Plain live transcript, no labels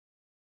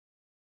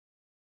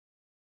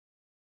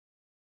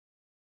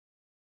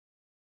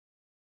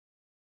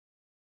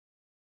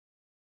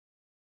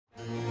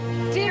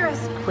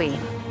queen.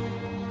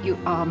 You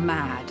are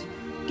mad.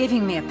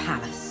 Giving me a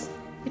palace.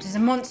 It is a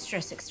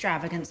monstrous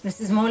extravagance,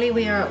 Mrs. Morley.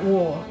 We are at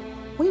war.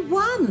 We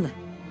won.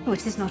 Oh,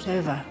 it is not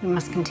over. We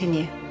must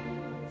continue.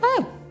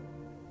 Oh.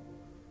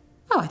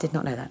 Oh, I did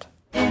not know that.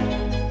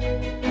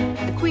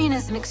 The Queen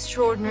is an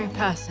extraordinary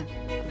person.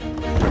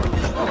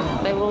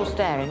 They were all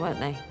staring, weren't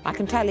they? I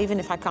can tell even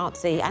if I can't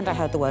see, and I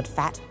heard the word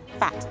fat,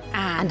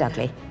 and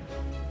ugly.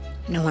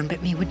 No one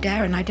but me would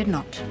dare, and I did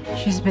not.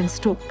 She's been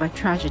stalked by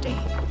tragedy.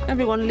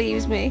 Everyone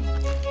leaves me.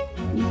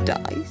 He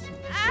dies.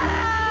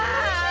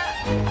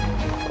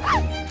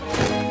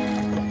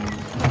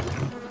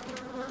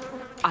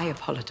 I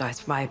apologize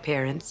for my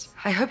appearance.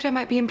 I hoped I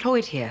might be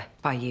employed here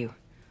by you.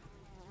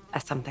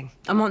 As something.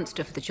 A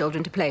monster for the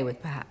children to play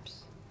with,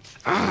 perhaps.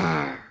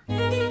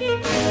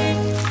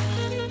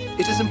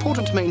 It is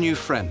important to make new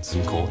friends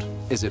in court,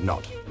 is it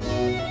not?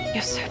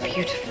 You're so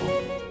beautiful.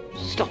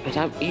 Stop it,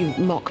 don't you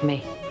mock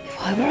me. If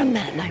I were a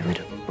man, I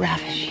would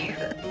ravish you.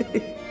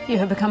 You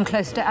have become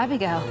close to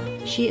Abigail.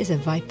 She is a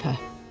viper.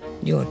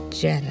 You're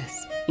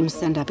jealous. You must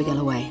send Abigail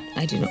away.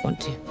 I do not want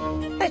to.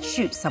 Let's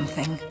shoot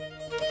something.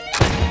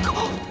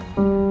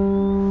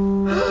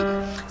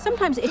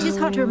 Sometimes it is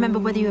hard to remember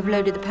whether you have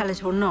loaded the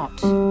pellet or not.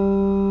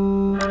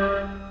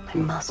 I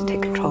must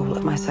take control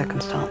of my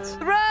circumstance.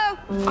 Row!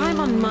 I'm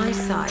on my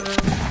side.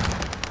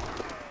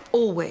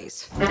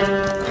 Always.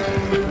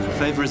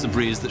 Favor is a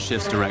breeze that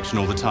shifts direction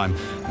all the time.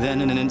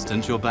 Then, in an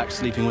instant, you're back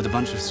sleeping with a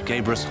bunch of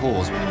scabrous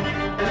whores.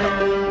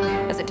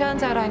 As it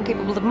turns out, I'm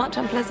capable of much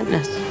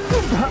unpleasantness.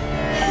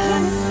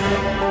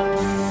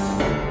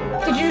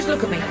 Did you just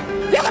look at me?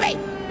 Look at me!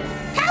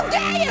 How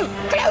dare you!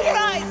 Close your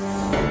eyes!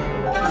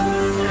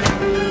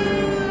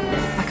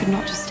 I could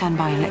not just stand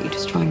by and let you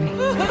destroy me.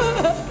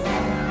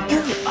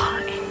 You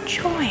are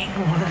enjoying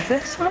all of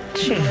this,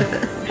 aren't you?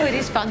 Oh, it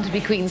is fun to be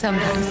queen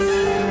sometimes.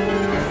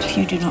 If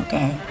you do not go,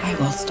 I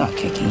will start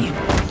kicking you.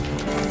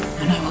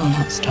 And I will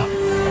not stop.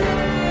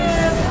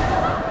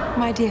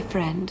 My dear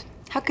friend,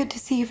 how good to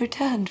see you've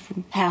returned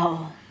from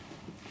Hell.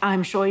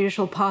 I'm sure you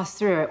shall pass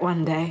through it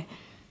one day.